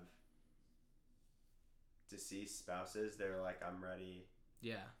have deceased spouses, they're like, I'm ready.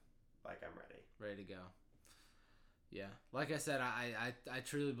 Yeah. Like, I'm ready. Ready to go. Yeah. Like I said, I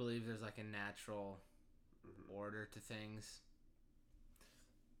truly believe there's like a natural order to things.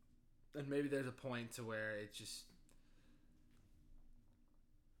 And maybe there's a point to where it just...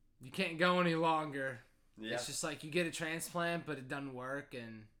 You can't go any longer. Yeah. It's just like you get a transplant, but it doesn't work,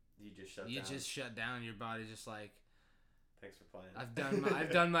 and... You just shut down. Your body's just like... Thanks for playing. I've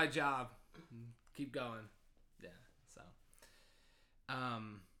done my job. Keep going. Yeah, so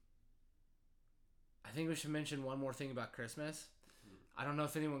I think we should mention one more thing about Christmas. I don't know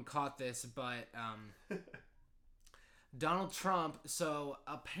if anyone caught this, but Donald Trump. So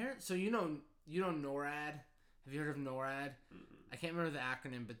you know NORAD. Have you heard of NORAD? I can't remember the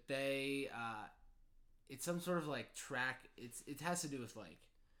acronym, but they it's some sort of like track. It has to do with like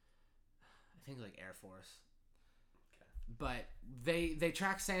I think like Air Force. Okay. But they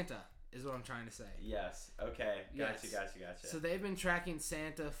track Santa. Is what I'm trying to say. Yes. Okay. Gotcha. So they've been tracking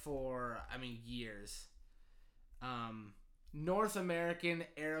Santa for, years. North American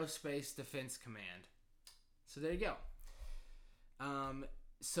Aerospace Defense Command. So there you go.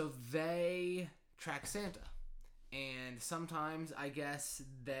 So they track Santa. And sometimes, I guess,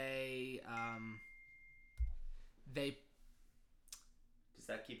 they... Does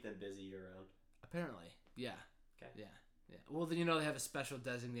that keep them busy year-round? Apparently. Yeah. Okay. Yeah. Yeah. Well, then they have a special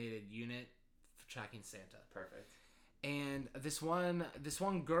designated unit for tracking Santa. Perfect. And this one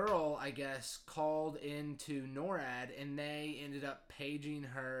girl, I guess, called into NORAD, and they ended up paging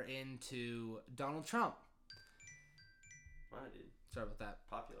her into Donald Trump. Wow, dude. Sorry about that.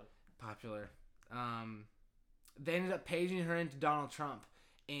 Popular. They ended up paging her into Donald Trump,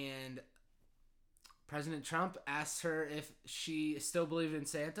 and President Trump asked her if she still believed in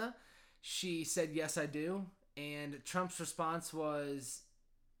Santa. She said, "Yes, I do." And Trump's response was,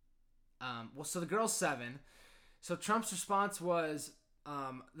 so the girl's 7. So Trump's response was,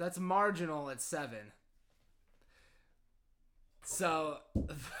 that's marginal at 7. So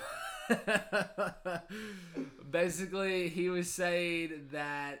basically he was saying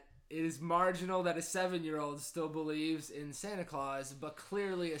that it is marginal that a 7-year-old still believes in Santa Claus, but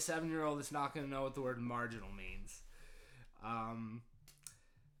clearly a 7-year-old is not going to know what the word marginal means.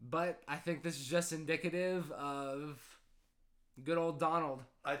 But I think this is just indicative of good old Donald.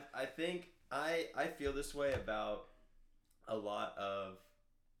 I think I feel this way about a lot of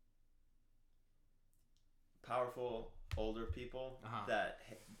powerful older people that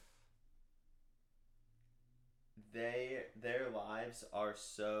their lives are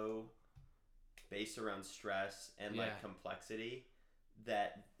so based around stress and like complexity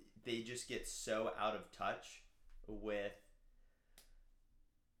that they just get so out of touch with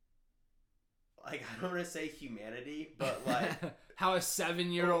like, I don't want to say humanity, but like how a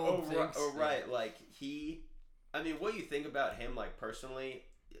 7-year-old thinks. Right, like I mean, what you think about him, like, personally,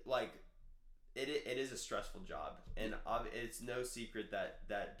 like, it is a stressful job, and it's no secret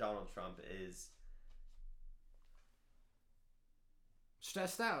that Donald Trump is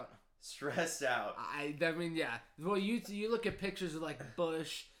stressed out. I mean, yeah. Well, you look at pictures of like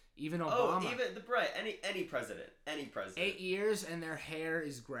Bush, even Obama. Oh, even right, any president. 8 years and their hair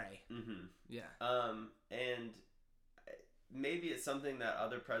is gray. Mm-hmm. Yeah. And maybe it's something that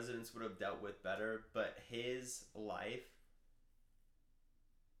other presidents would have dealt with better, but his life,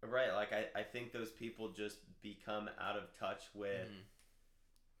 right? Like I think those people just become out of touch with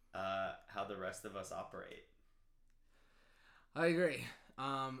how the rest of us operate. I agree.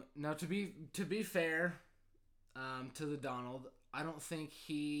 Now to be fair, to the Donald, I don't think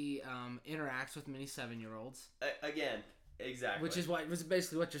he interacts with many 7-year-olds. Again, exactly. Which is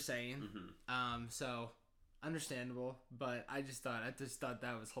basically what you're saying. Mm-hmm. So understandable, but I just thought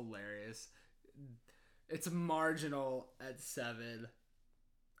that was hilarious. It's marginal at 7.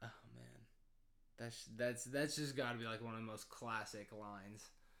 Oh man, that's just got to be like one of the most classic lines.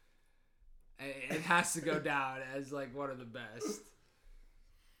 It has to go down as like one of the best.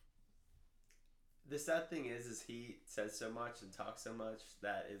 The sad thing is he says so much and talks so much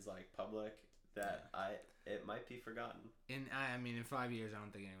that is like public that it might be forgotten. I mean, in 5 years, I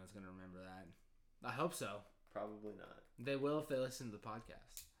don't think anyone's gonna remember that. I hope so. Probably not. They will if they listen to the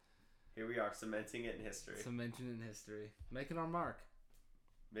podcast. Here we are, cementing it in history. Making our mark.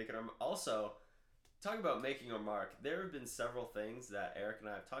 Also, talk about making our mark. There have been several things that Eric and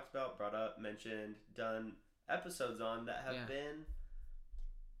I have talked about, brought up, mentioned, done episodes on that have been,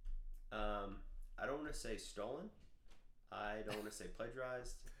 I don't want to say stolen. I don't want to say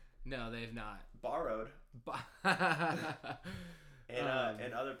plagiarized. No, they've not. Borrowed.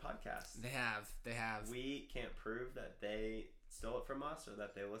 And other podcasts. They have. We can't prove that they stole it from us, or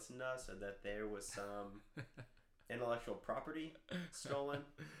that they listened to us, or that there was some intellectual property stolen.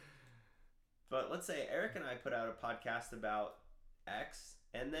 But let's say Eric and I put out a podcast about X,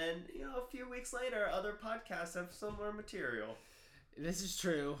 and then, a few weeks later, other podcasts have similar material. This is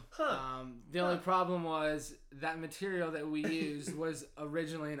true. The only problem was that material that we used was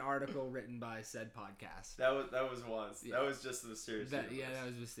originally an article written by said podcast. That was once. Yeah. That was just the Mysterious Universe. Yeah, that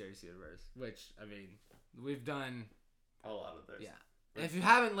was Mysterious Universe. Which, I mean, we've done a lot of those. Yeah. And if you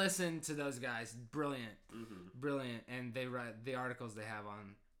haven't listened to those guys, brilliant. Mm-hmm. Brilliant. And they write the articles they have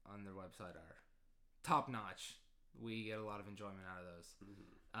on their website are top notch. We get a lot of enjoyment out of those.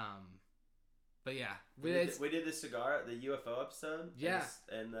 Mm-hmm. But yeah, we did the cigar, the UFO episode. Yeah,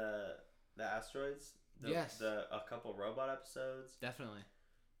 and the asteroids. Yes, a couple robot episodes. Definitely.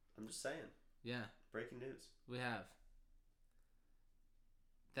 I'm just saying. Yeah. Breaking news. We have.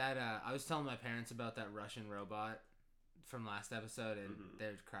 That I was telling my parents about that Russian robot from last episode, and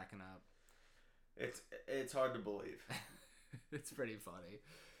they're cracking up. It's hard to believe. It's pretty funny.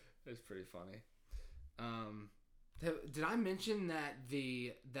 Did I mention that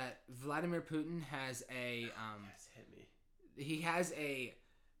Vladimir Putin has a yes, hit me. He has a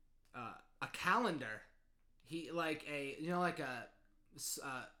calendar. He like a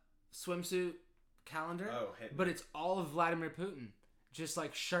swimsuit calendar. Oh, hit me. But it's all of Vladimir Putin, just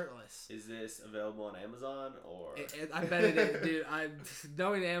like shirtless. Is this available on Amazon or? I bet it is, dude.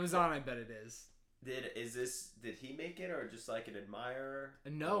 Knowing Amazon, I bet it is. Did he make it, or just like an admirer?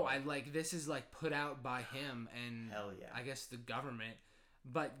 No, this is like put out by him and hell yeah. I guess the government.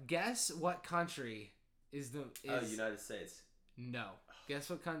 But guess what country is United States. No. Guess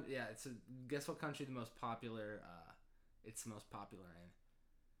what country? Yeah, guess what country the most popular it's the most popular in.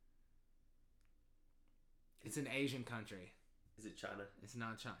 It's an Asian country. Is it China? It's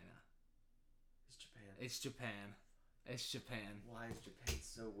not China. It's Japan. Why is Japan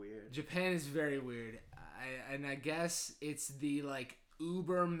so weird? Japan is very weird. I guess it's the like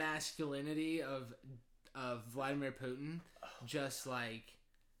uber masculinity of Vladimir Putin just like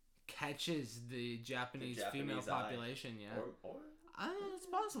catches the Japanese female population, yeah. Or it's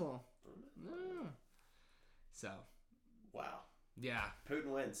possible. So, wow. Yeah.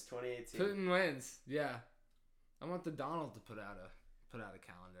 Putin wins 2018. Putin wins. Yeah. I want the Donald to put out a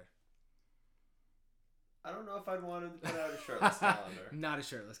calendar. I don't know if I'd want him to put out a shirtless calendar. Not a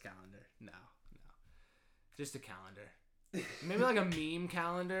shirtless calendar. No. Just a calendar. Maybe like a meme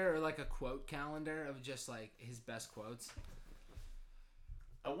calendar or like a quote calendar of just like his best quotes.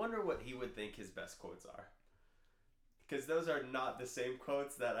 I wonder what he would think his best quotes are. Because those are not the same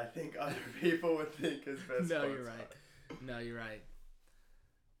quotes that I think other people would think his best quotes are. No, you're right.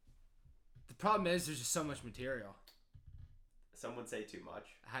 The problem is there's just so much material. Some would say too much.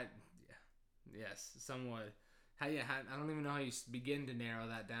 Yes, some would. I don't even know how you begin to narrow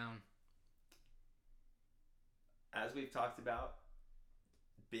that down. As we've talked about,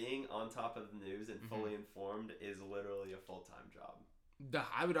 being on top of the news and fully informed is literally a full-time job.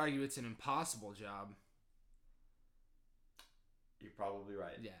 I would argue it's an impossible job. You're probably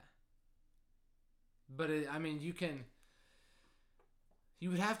right. Yeah. But, you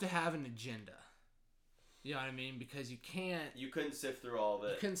would have to have an agenda. You know what I mean? Because you can't... You couldn't sift through all of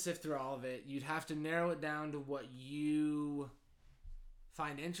it. You couldn't sift through all of it. You'd have to narrow it down to what you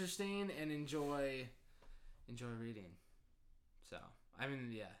find interesting and enjoy reading. So,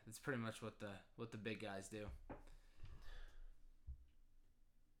 yeah, that's pretty much what the big guys do.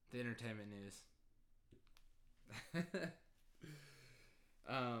 The entertainment news.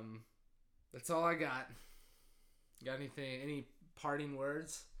 That's all I got. Got anything? Any parting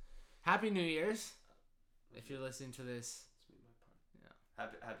words? Happy New Year's! If you're listening to this, yeah.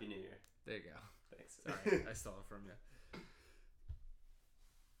 Happy New Year. There you go. Thanks. Sorry, I stole it from you.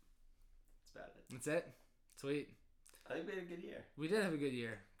 That's about it. That's it. Sweet. I think we had a good year. We did have a good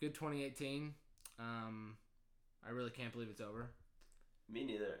year. Good 2018. I really can't believe it's over. Me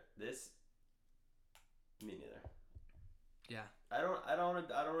neither. Me neither. Yeah. I don't want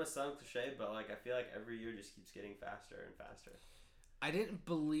to sound cliche, but like I feel like every year just keeps getting faster and faster. I didn't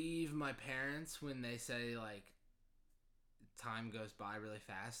believe my parents when they say like time goes by really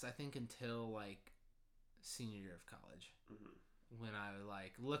fast. I think until like senior year of college, when I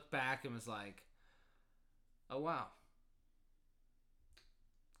like looked back and was like, oh wow,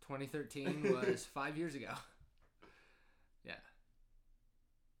 2013 was 5 years ago. Yeah.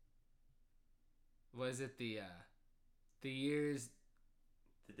 Was it the years?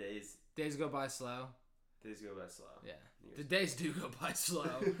 The days go by slow. Days go by slow. Yeah. The days do go by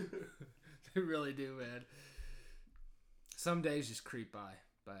slow. They really do, man. Some days just creep by,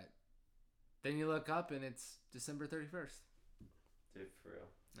 but then you look up and it's December 31st. Dude, for real.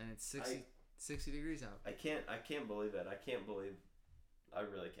 And it's 60 degrees out. I can't believe it. I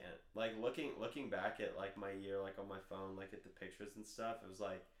really can't. Like looking back at like my year, like on my phone, like at the pictures and stuff, it was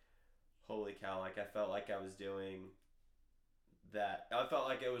like, holy cow, like I felt like I was doing that. I felt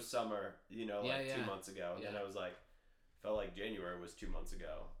like it was summer, 2 months ago. And then I was like, felt like January was 2 months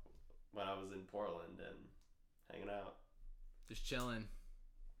ago when I was in Portland and hanging out. Just chilling.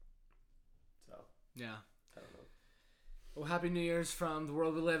 So. Yeah. I don't know. Well, Happy New Year's from the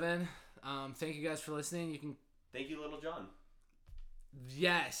world we live in. Thank you guys for listening. Thank you, Little John.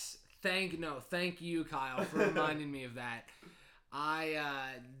 Yes. Thank you, Kyle, for reminding me of that.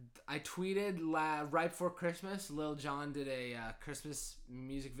 I tweeted right before Christmas. Lil Jon did a Christmas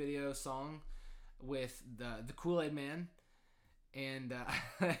music video song with the Kool-Aid Man, and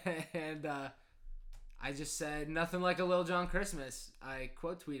I just said nothing like a Lil Jon Christmas. I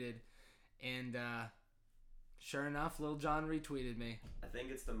quote tweeted, and sure enough, Lil Jon retweeted me. I think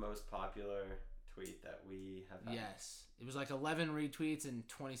it's the most popular tweet that we have had. Yes, it was like 11 retweets and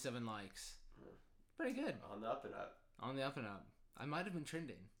 27 likes. Pretty good. On the up and up. On the up and up. I might have been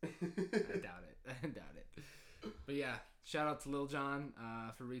trending. I doubt it. But yeah, shout out to Lil Jon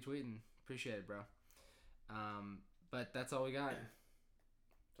for retweeting. Appreciate it, bro. But that's all we got.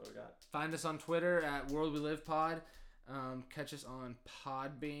 That's all we got. Find us on Twitter at World We Live Pod. Catch us on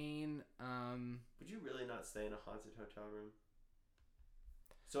Podbean. Would you really not stay in a haunted hotel room?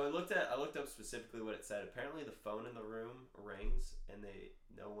 So I looked up specifically what it said. Apparently the phone in the room rings and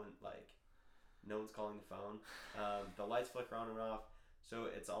no one's calling the phone. The lights flicker on and off. So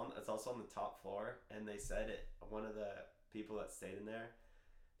it's also on the top floor, and they said one of the people that stayed in there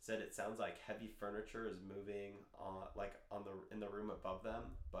said it sounds like heavy furniture is moving in the room above them,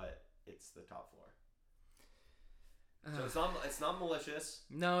 but it's the top floor. So it's not malicious.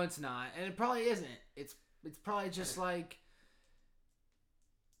 No, it's not. And it probably isn't. It's probably just like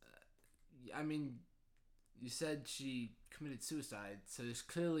you said she committed suicide, so there's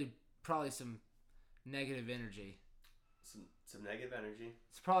clearly probably some negative energy. Some negative energy.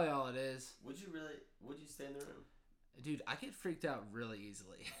 It's probably all it is. Would you stay in the room? Dude, I get freaked out really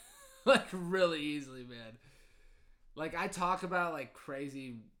easily. Like, really easily, man. Like, I talk about, like,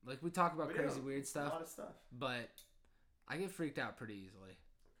 crazy... Like, we talk about crazy, weird stuff. A lot of stuff. But I get freaked out pretty easily.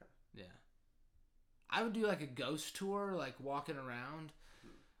 Okay. Yeah. I would do, like, a ghost tour, like, walking around.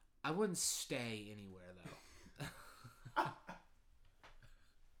 I wouldn't stay anywhere, though.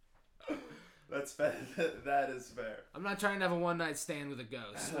 That's fair. That is fair. I'm not trying to have a one-night stand with a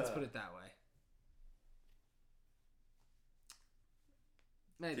ghost. Let's put it that way.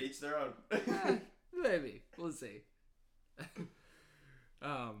 Maybe. To each their own. Maybe. We'll see.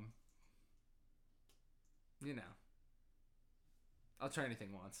 I'll try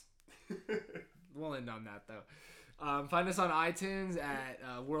anything once. We'll end on that though. Find us on iTunes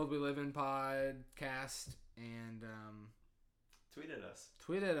at World We Live In Podcast and tweet at us.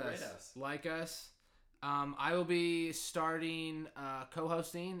 Rate us. Like us. I will be starting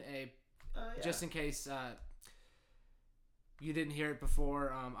co-hosting just in case you didn't hear it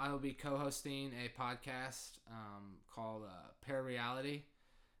before. I will be co-hosting a podcast called Parareality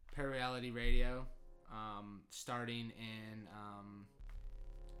Radio, starting in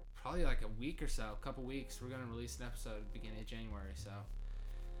probably like a week or so, a couple weeks. We're going to release an episode at the beginning of January, so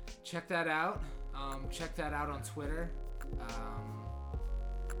check that out. Check that out on Twitter.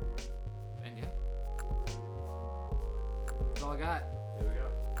 And yeah, that's all I got. There we go.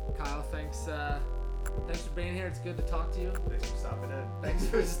 Kyle, thanks for being here. It's good to talk to you. Thanks for stopping in. Thanks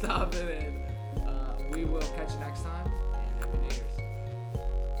for stopping in. We will catch you next time, and Happy New Year's.